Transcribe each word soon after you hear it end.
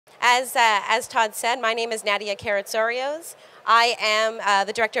as Todd said, my name is Nadia Karatsorios. I am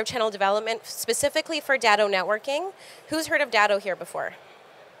the Director of Channel Development specifically for Datto Networking. Who's heard of Datto here before?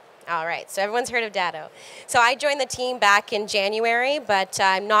 All right, so everyone's heard of Datto. So I joined the team back in January, but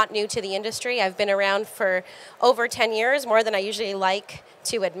I'm not new to the industry. I've been around for over 10 years, more than I usually like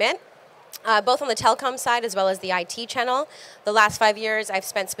to admit. Both on the telecom side as well as the IT channel. The last 5 years I've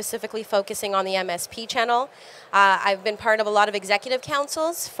spent specifically focusing on the MSP channel. I've been part of a lot of executive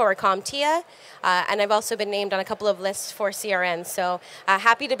councils for CompTIA, and I've also been named on a couple of lists for CRN. So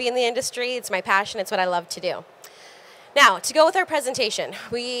happy to be in the industry. It's my passion. It's what I love to do. Now, to go with our presentation,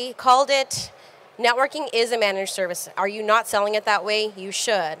 we called it Networking is a Managed Service. Are you not selling it that way? You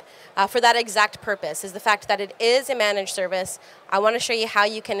should. For that exact purpose is the fact that it is a managed service. I want to show you how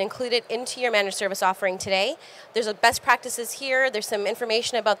you can include it into your managed service offering today. There's a best practices here. There's some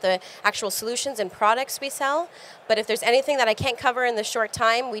information about the actual solutions and products we sell. But if there's anything that I can't cover in this short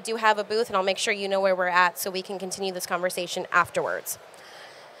time, we do have a booth, and I'll make sure you know where we're at so we can continue this conversation afterwards.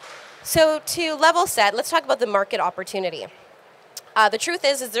 So to level set, let's talk about the market opportunity. The truth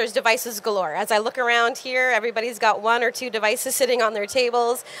is there's devices galore. As I look around here, everybody's got 1 or 2 devices sitting on their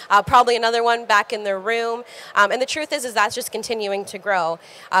tables, probably another one back in their room. And the truth is that's just continuing to grow.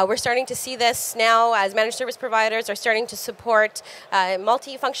 We're starting to see this now as managed service providers are starting to support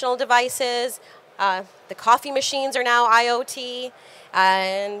multifunctional devices. The coffee machines are now IoT.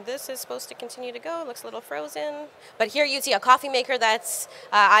 And this is supposed to continue to go. It looks a little frozen. But here you see a coffee maker that's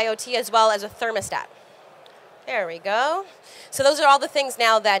IoT as well as a thermostat. There we go. So those are all the things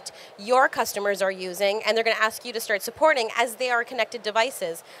now that your customers are using, and they're going to ask you to start supporting as they are connected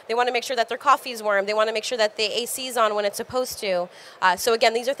devices. They want to make sure that their coffee's warm. They want to make sure that the AC's on when it's supposed to. So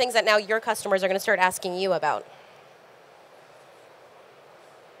again, these are things that now your customers are going to start asking you about.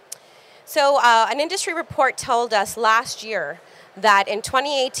 So an industry report told us last year that in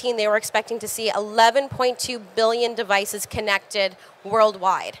 2018 they were expecting to see 11.2 billion devices connected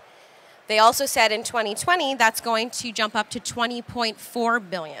worldwide. They also said in 2020 that's going to jump up to 20.4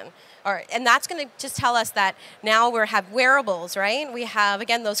 billion. And that's going to just tell us that now we have wearables, right? We have,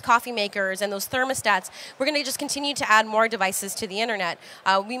 again, those coffee makers and those thermostats. We're going to just continue to add more devices to the internet.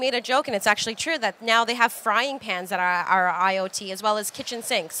 We made a joke, and it's actually true, that now they have frying pans that are IoT as well as kitchen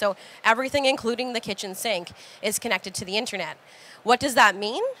sinks. So everything, including the kitchen sink, is connected to the internet. What does that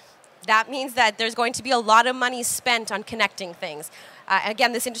mean? That means that there's going to be a lot of money spent on connecting things.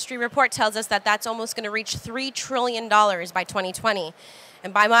 Again, this industry report tells us that that's almost going to reach $3 trillion by 2020.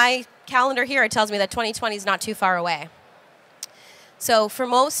 And by my calendar here, it tells me that 2020 is not too far away. So for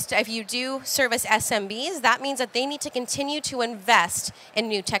most, if you do service SMBs, that means that they need to continue to invest in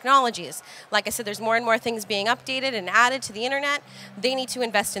new technologies. Like I said, there's more and more things being updated and added to the internet. They need to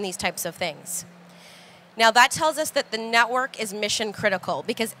invest in these types of things. Now that tells us that the network is mission critical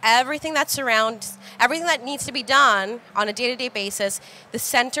because everything that surrounds, everything that needs to be done on a day-to-day basis, the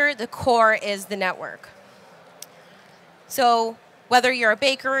center, the core is the network. So whether you're a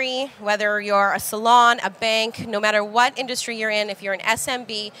bakery, whether you're a salon, a bank, no matter what industry you're in, if you're an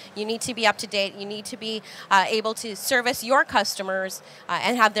SMB, you need to be up to date. You need to be able to service your customers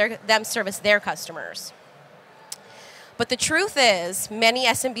and have them service their customers. But the truth is, many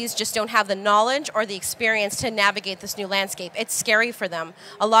SMBs just don't have the knowledge or the experience to navigate this new landscape. It's scary for them.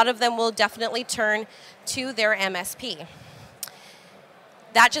 A lot of them will definitely turn to their MSP.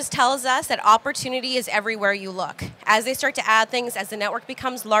 That just tells us that opportunity is everywhere you look. As they start to add things, as the network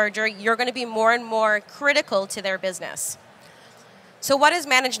becomes larger, you're going to be more and more critical to their business. So what is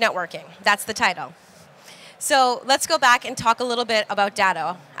managed networking? That's the title. So let's go back and talk a little bit about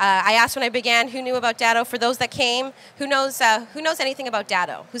Datto. I asked when I began who knew about Datto. For those that came, who knows anything about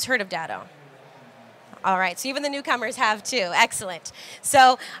Datto? Who's heard of Datto? All right, so even the newcomers have too. Excellent.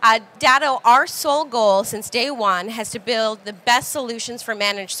 So Datto, our sole goal since day one has to build the best solutions for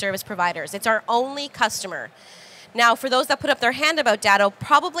managed service providers. It's our only customer. Now, for those that put up their hand about Datto,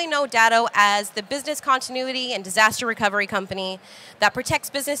 probably know Datto as the business continuity and disaster recovery company that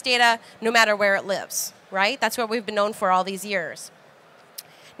protects business data no matter where it lives, right? That's what we've been known for all these years.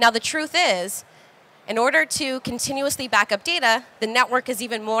 Now, the truth is, in order to continuously back up data, the network is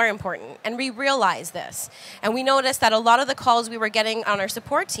even more important, and we realize this. And we noticed that a lot of the calls we were getting on our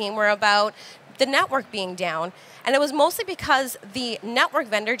support team were about the network being down, and it was mostly because the network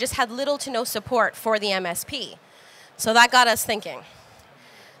vendor just had little to no support for the MSP. So that got us thinking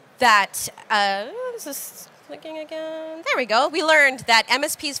that, this is clicking again. There we go. We learned that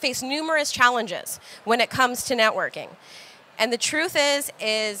MSPs face numerous challenges when it comes to networking. And the truth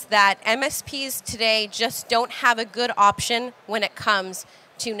is that MSPs today just don't have a good option when it comes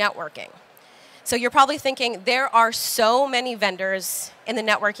to networking. So you're probably thinking, there are so many vendors in the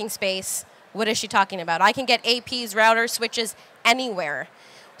networking space. What is she talking about? I can get APs, routers, switches anywhere.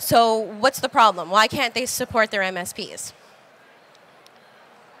 So what's the problem? Why can't they support their MSPs?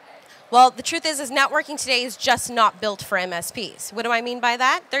 Well, the truth is networking today is just not built for MSPs. What do I mean by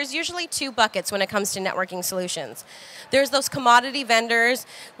that? There's usually two buckets when it comes to networking solutions. There's those commodity vendors,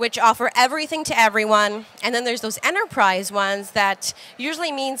 which offer everything to everyone, and then there's those enterprise ones that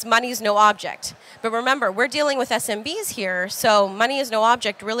usually means money is no object. But remember, we're dealing with SMBs here, so money is no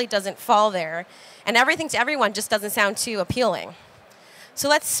object really doesn't fall there, and everything to everyone just doesn't sound too appealing. So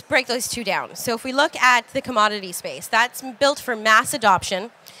let's break those two down. So if we look at the commodity space, that's built for mass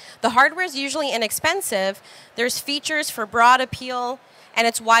adoption. The hardware is usually inexpensive. There's features for broad appeal, and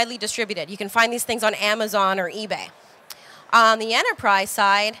it's widely distributed. You can find these things on Amazon or eBay. On the enterprise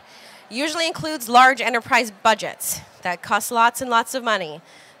side, usually includes large enterprise budgets that cost lots and lots of money.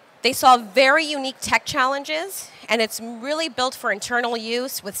 They solve very unique tech challenges, and it's really built for internal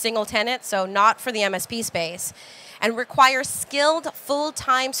use with single tenant, so not for the MSP space, and requires skilled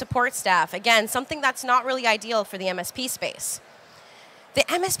full-time support staff. Again, something that's not really ideal for the MSP space. The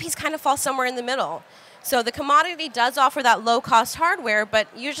MSPs kind of fall somewhere in the middle. So the commodity does offer that low-cost hardware, but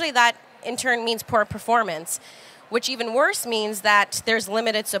usually that in turn means poor performance, which even worse means that there's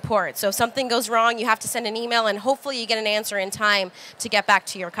limited support. So if something goes wrong, you have to send an email, and hopefully you get an answer in time to get back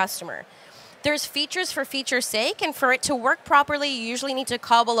to your customer. There's features for feature's sake, and for it to work properly, you usually need to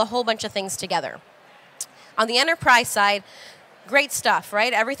cobble a whole bunch of things together. On the enterprise side, great stuff,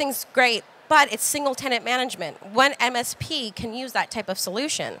 right? Everything's great. But it's single tenant management. One MSP can use that type of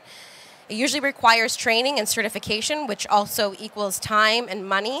solution. It usually requires training and certification, which also equals time and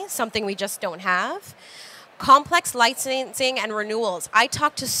money, something we just don't have. Complex licensing and renewals. I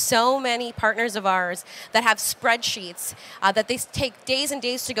talk to so many partners of ours that have spreadsheets that they take days and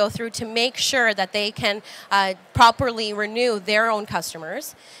days to go through to make sure that they can properly renew their own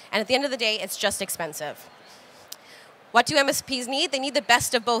customers. And at the end of the day, it's just expensive. What do MSPs need? They need the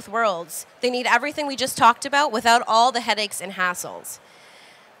best of both worlds. They need everything we just talked about without all the headaches and hassles.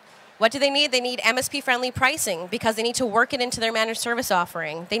 What do they need? They need MSP-friendly pricing because they need to work it into their managed service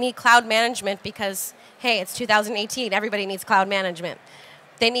offering. They need cloud management because, hey, it's 2018. Everybody needs cloud management.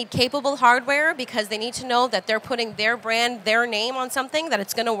 They need capable hardware because they need to know that they're putting their brand, their name on something, that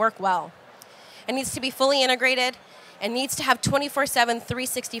it's going to work well. It needs to be fully integrated. And needs to have 24/7,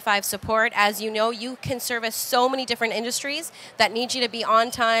 365 support. As you know, you can service so many different industries that need you to be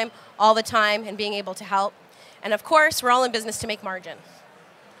on time, all the time, and being able to help. And of course, we're all in business to make margin.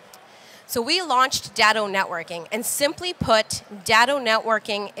 So we launched Datto Networking, and simply put, Datto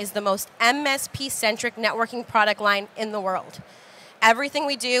Networking is the most MSP-centric networking product line in the world. Everything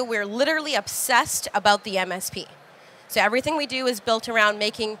we do, we're literally obsessed about the MSP. So everything we do is built around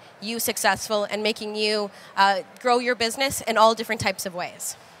making you successful and making you grow your business in all different types of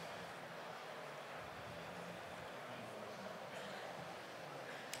ways.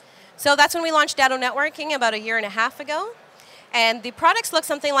 So that's when we launched Datto Networking about 1.5 years ago. And the products look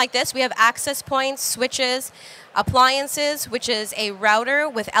something like this. We have access points, switches, appliances, which is a router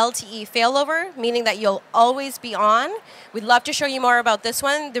with LTE failover, meaning that you'll always be on. We'd love to show you more about this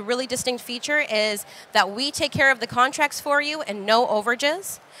one. The really distinct feature is that we take care of the contracts for you and no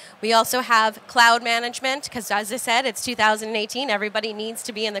overages. We also have cloud management, because as I said, it's 2018. Everybody needs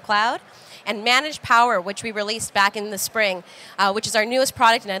to be in the cloud. And Managed Power, which we released back in the spring, which is our newest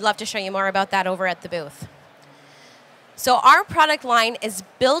product, and I'd love to show you more about that over at the booth. So our product line is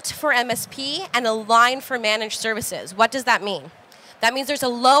built for MSP and aligned for managed services. What does that mean? That means there's a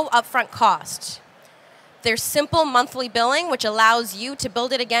low upfront cost. There's simple monthly billing, which allows you to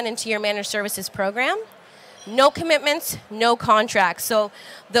build it again into your managed services program. No commitments, no contracts. So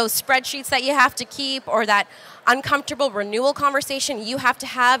those spreadsheets that you have to keep or that uncomfortable renewal conversation you have to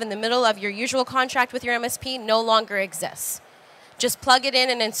have in the middle of your usual contract with your MSP no longer exists. Just plug it in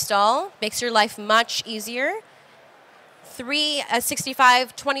and install. Makes your life much easier.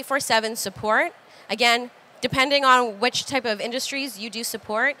 365, 24/7 support. Again, depending on which type of industries you do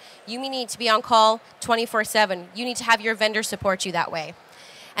support, you may need to be on call 24/7. You need to have your vendor support you that way.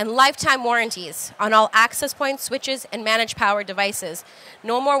 And lifetime warranties on all access points, switches, and managed power devices.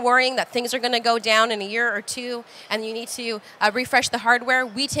 No more worrying that things are going to go down in a year or two and you need to refresh the hardware.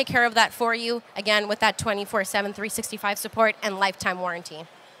 We take care of that for you, again, with that 24/7, 365 support and lifetime warranty.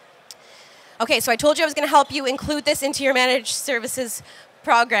 Okay, so I told you I was going to help you include this into your managed services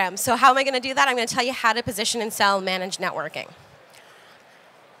program. So how am I going to do that? I'm going to tell you how to position and sell managed networking.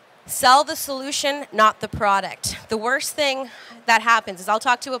 Sell the solution, not the product. The worst thing that happens is I'll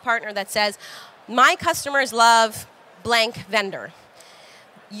talk to a partner that says, my customers love blank vendor.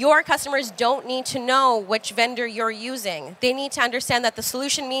 Your customers don't need to know which vendor you're using. They need to understand that the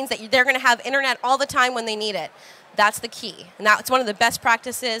solution means that they're going to have internet all the time when they need it. That's the key. And that's one of the best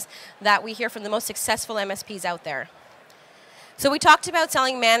practices that we hear from the most successful MSPs out there. So we talked about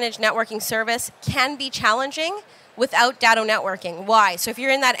selling managed networking service can be challenging without Datto networking. Why? So if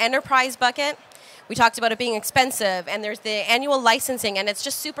you're in that enterprise bucket, we talked about it being expensive, and there's the annual licensing, and it's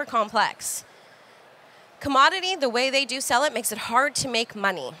just super complex. Commodity, the way they do sell it, makes it hard to make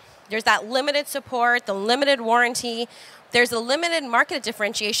money. There's that limited support, the limited warranty. There's a limited market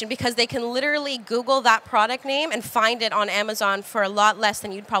differentiation because they can literally Google that product name and find it on Amazon for a lot less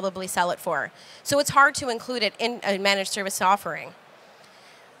than you'd probably sell it for. So it's hard to include it in a managed service offering.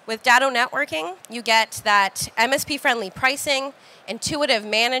 With Datto networking, you get that MSP-friendly pricing, intuitive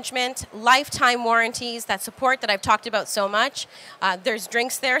management, lifetime warranties, that support that I've talked about so much. There's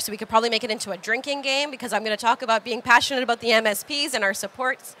drinks there, so we could probably make it into a drinking game because I'm going to talk about being passionate about the MSPs and our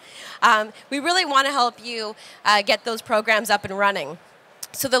supports. We really want to help you get those programs up and running.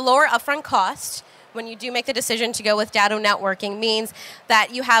 So the lower upfront cost when you do make the decision to go with Datto networking means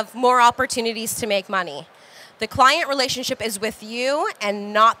that you have more opportunities to make money. The client relationship is with you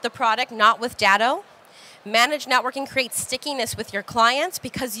and not the product, not with Datto. Managed networking creates stickiness with your clients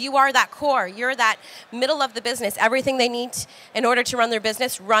because you are that core. You're that middle of the business. Everything they need in order to run their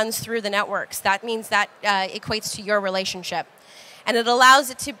business runs through the networks. That means that equates to your relationship. And it allows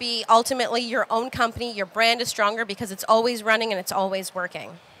it to be ultimately your own company. Your brand is stronger because it's always running and it's always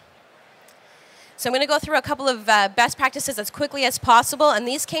working. So I'm going to go through a couple of best practices as quickly as possible, and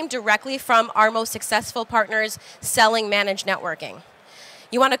these came directly from our most successful partners selling managed networking.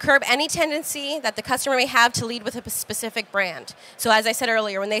 You want to curb any tendency that the customer may have to lead with a specific brand. So as I said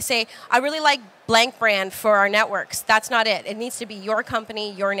earlier, when they say, I really like blank brand for our networks, that's not it. It needs to be your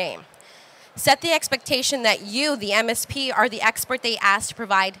company, your name. Set the expectation that you, the MSP, are the expert they asked to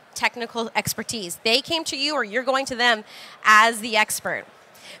provide technical expertise. They came to you or you're going to them as the expert.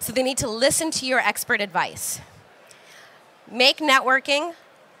 So they need to listen to your expert advice. Make networking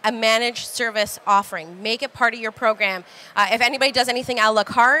a managed service offering. Make it part of your program. If anybody does anything a la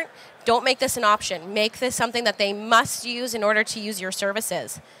carte, don't make this an option. Make this something that they must use in order to use your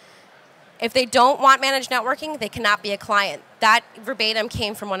services. If they don't want managed networking, they cannot be a client. That verbatim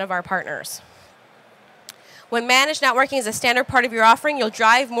came from one of our partners. When managed networking is a standard part of your offering, you'll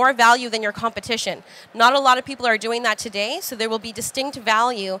drive more value than your competition. Not a lot of people are doing that today, so there will be distinct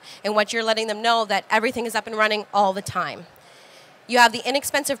value in what you're letting them know that everything is up and running all the time. You have the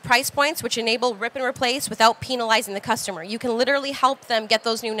inexpensive price points, which enable rip and replace without penalizing the customer. You can literally help them get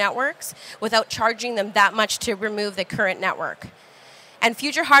those new networks without charging them that much to remove the current network. And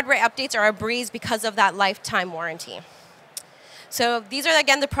future hardware updates are a breeze because of that lifetime warranty. So these are,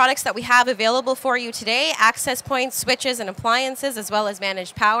 again, the products that we have available for you today: access points, switches, and appliances, as well as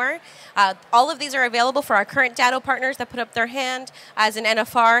managed power. All of these are available for our current Datto partners that put up their hand as an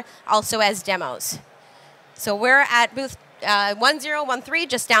NFR, also as demos. So we're at booth 1013,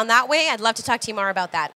 just down that way. I'd love to talk to you more about that.